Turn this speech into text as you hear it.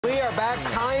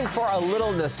back. Time for a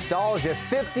little nostalgia.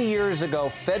 50 years ago,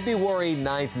 February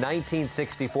 9th,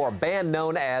 1964, a band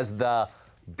known as the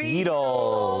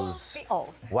Beatles.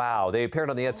 Wow, they appeared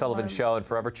on the Ed Sullivan Show and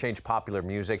forever changed popular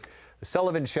music. The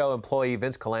Sullivan Show employee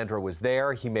Vince Calandra was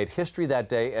there. He made history that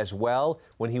day as well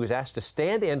when he was asked to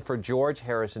stand in for George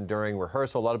Harrison during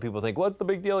rehearsal. A lot of people think, what's the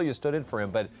big deal? You stood in for him.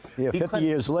 But yeah, 50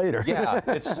 years later. Yeah,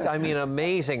 it's, I mean,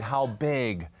 amazing how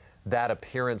big that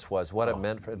appearance was, what it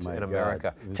meant for, in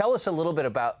America. Tell us a little bit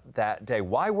about that day.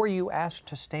 Why were you asked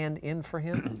to stand in for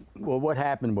him? Well, what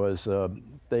happened was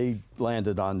they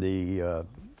landed on the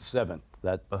 7th,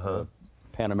 that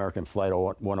Pan American Flight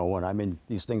 101. I mean,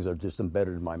 these things are just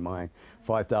embedded in my mind.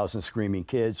 5,000 screaming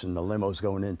kids and the limos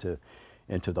going into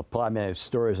the plaza. I mean, I have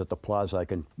stories at the plaza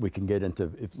we can get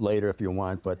into later if you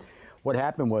want. But what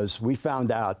happened was we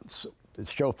found out, the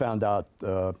show found out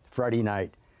Friday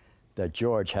night that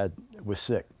George was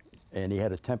sick, and he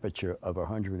had a temperature of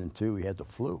 102. He had the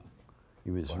flu.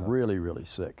 He was really, really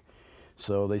sick.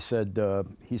 So they said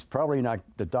he's probably not,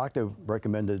 the doctor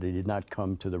recommended he did not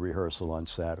come to the rehearsal on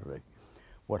Saturday.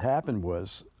 What happened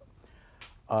was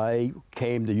I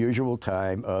came the usual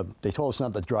time. They told us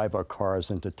not to drive our cars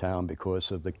into town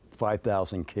because of the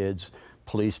 5,000 kids,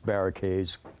 police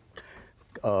barricades,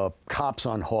 cops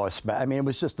on horseback. I mean, it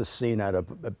was just a scene out of,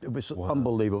 it was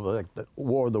unbelievable, like the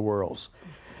War of the Worlds.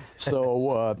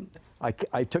 So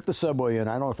I took the subway in.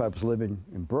 I don't know if I was living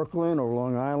in Brooklyn or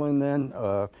Long Island then.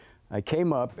 I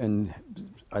came up and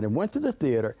I went to the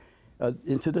theater,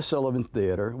 into the Sullivan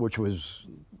Theater, which was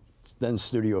then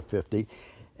Studio 50,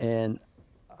 and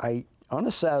on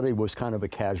a Saturday was kind of a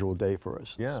casual day for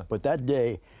us. Yeah. But that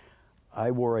day, I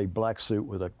wore a black suit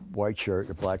with a white shirt,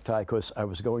 a black tie, because I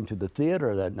was going to the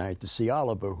theater that night to see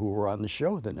Oliver, who were on the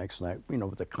show the next night, you know,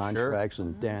 with the contracts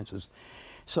and dances.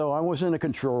 So I was in the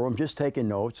control room just taking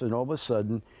notes, and all of a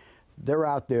sudden, they're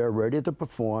out there ready to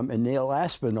perform, and Neil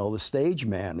Aspinall, the stage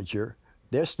manager,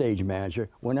 their stage manager,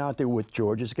 went out there with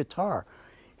George's guitar.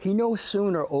 He no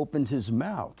sooner opened his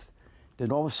mouth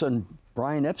than all of a sudden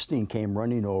Brian Epstein came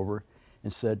running over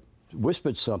and said,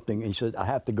 whispered something, and he said, I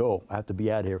have to go, I have to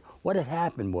be out of here. What had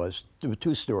happened was, there were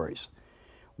two stories.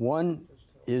 One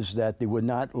is that they would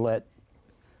not let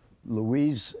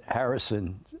Louise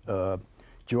Harrison,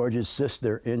 George's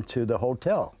sister, into the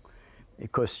hotel,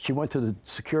 because she went to the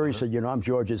security and said, you know, I'm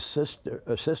George's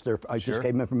sister. I just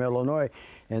came in from Illinois.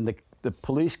 And the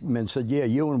policeman said, yeah,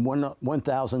 you and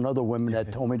 1,000 other women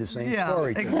that told me the same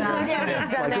story. Exactly.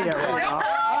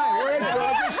 Where's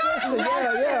George's sister?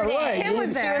 Yeah, right. Kim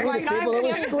was there. Like, people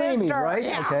were screaming, right?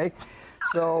 Yeah. Okay.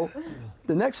 So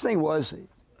the next thing was,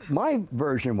 my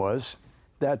version was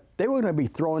that they were going to be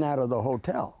thrown out of the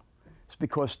hotel. It's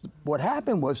because what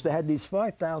happened was they had these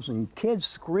 5,000 kids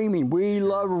screaming, we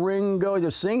love Ringo,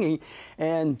 they're singing,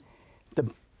 and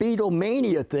the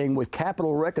Beatlemania thing with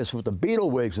Capitol Records with the Beatle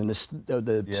wigs and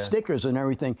the stickers and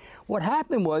everything. What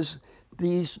happened was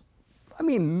these, I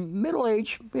mean,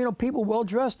 middle-aged, you know, people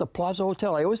well-dressed, the Plaza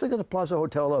Hotel. I always think of the Plaza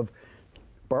Hotel of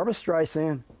Barbra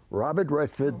Streisand, Robert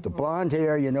Redford, the blonde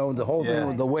hair, you know, the whole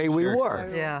thing, the way we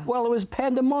were. Yeah. Well, it was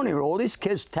pandemonium. All these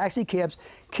kids, taxi cabs,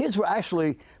 kids were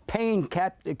actually paying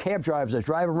cab drivers to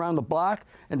drive around the block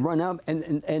and run out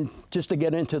and just to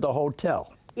get into the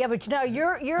hotel. Yeah, but now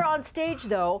you're on stage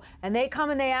though, and they come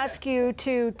and they ask you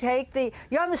to take the.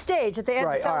 You're on the stage at the end.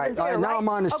 Right. All right. Now I'm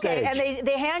on the stage. Okay, and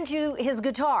they hand you his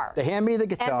guitar. They hand me the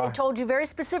guitar. And they told you very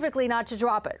specifically not to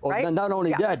drop it, right? Well, not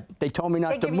only that, they told me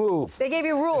not to move. They gave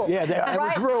you rules. Yeah, there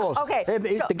was rules. Okay.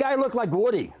 The guy looked like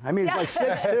Woody. I mean, he was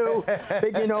like 6'2",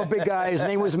 big, you know, big guy. His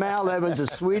name was Mal Evans, the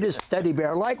sweetest teddy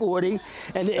bear, like Woody.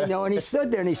 And you know, and he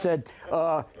stood there and he said,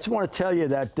 "Just want to tell you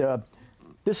that."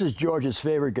 This is George's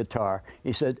favorite guitar.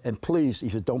 He said, and please, he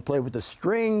said, don't play with the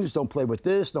strings, don't play with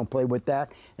this, don't play with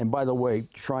that. And by the way,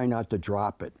 try not to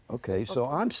drop it. Okay, so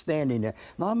I'm standing there.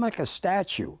 Now I'm like a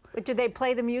statue. But do they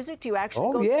play the music? Do you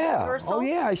actually go to rehearsal? Oh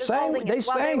yeah, I sang. They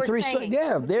sang three songs.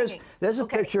 Yeah, there's a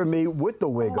picture of me with the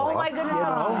wig on. Oh my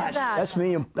goodness, that's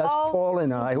me. That's Paul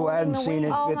and I, who I hadn't seen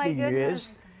in 50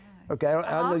 years. Okay,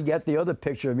 I don't get the other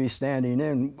picture of me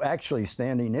actually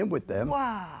standing in with them.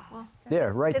 Wow.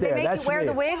 There, right there. Did they make you wear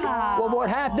the wig? Well, what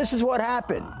happened? This is what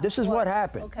happened. This is what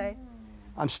happened. Okay.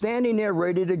 I'm standing there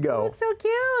ready to go. You look so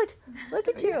cute. Look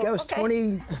at you. I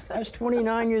was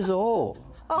 29 years old.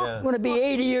 Oh. I'm going to be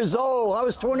 80 years old. I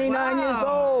was 29 years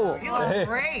old. You look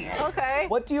great. Okay.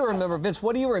 What do you remember, Vince?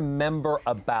 What do you remember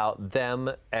about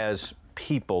them as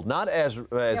people, not as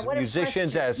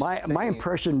musicians? My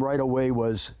impression right away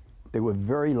was they were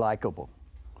very likable,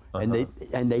 and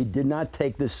they did not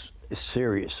take this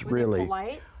serious, really. They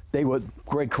polite? They were,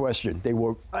 great question. They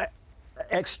were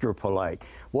extra polite.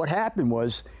 What happened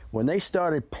was, when they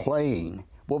started playing,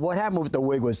 well, what happened with the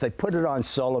wig was they put it on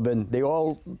Sullivan. They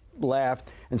all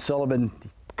laughed, and Sullivan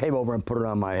came over and put it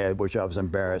on my head, which I was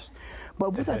embarrassed.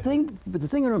 But the thing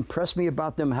that impressed me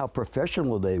about them, how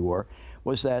professional they were,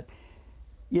 was that,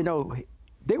 you know,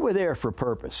 they were there for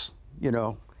purpose. You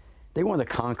know, they wanted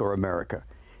to conquer America.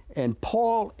 And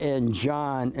Paul and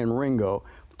John and Ringo,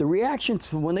 the reaction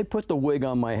to when they put the wig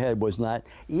on my head was not,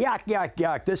 yuck, yuck,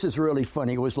 yuck, this is really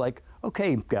funny. It was like,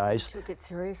 okay, guys. Took it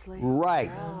seriously? Right.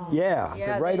 Oh.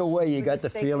 Yeah. Right away, you got the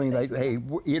feeling like, hey,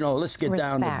 you know, let's get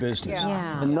down to business.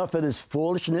 Yeah. Enough of this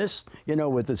foolishness, you know,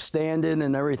 with the stand-in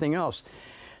and everything else.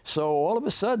 So all of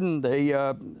a sudden, they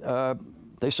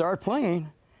started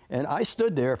playing, and I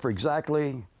stood there for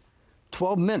exactly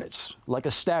 12 minutes, like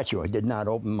a statue. I did not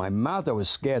open my mouth. I was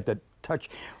scared to touch.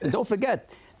 And don't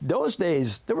forget, those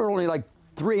days, there were only like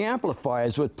 3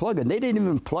 amplifiers with plug-in. They didn't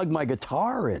even plug my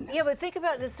guitar in. Yeah, but think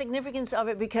about the significance of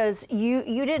it, because you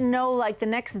didn't know, like, the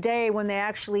next day when they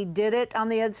actually did it on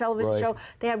the Ed Sullivan Show,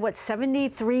 they had, what,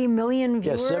 73 million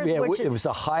viewers? Yes, it was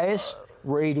the highest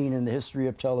rating in the history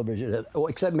of television,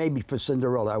 except maybe for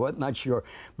Cinderella. I'm not sure.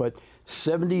 But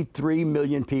 73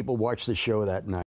 million people watched the show that night.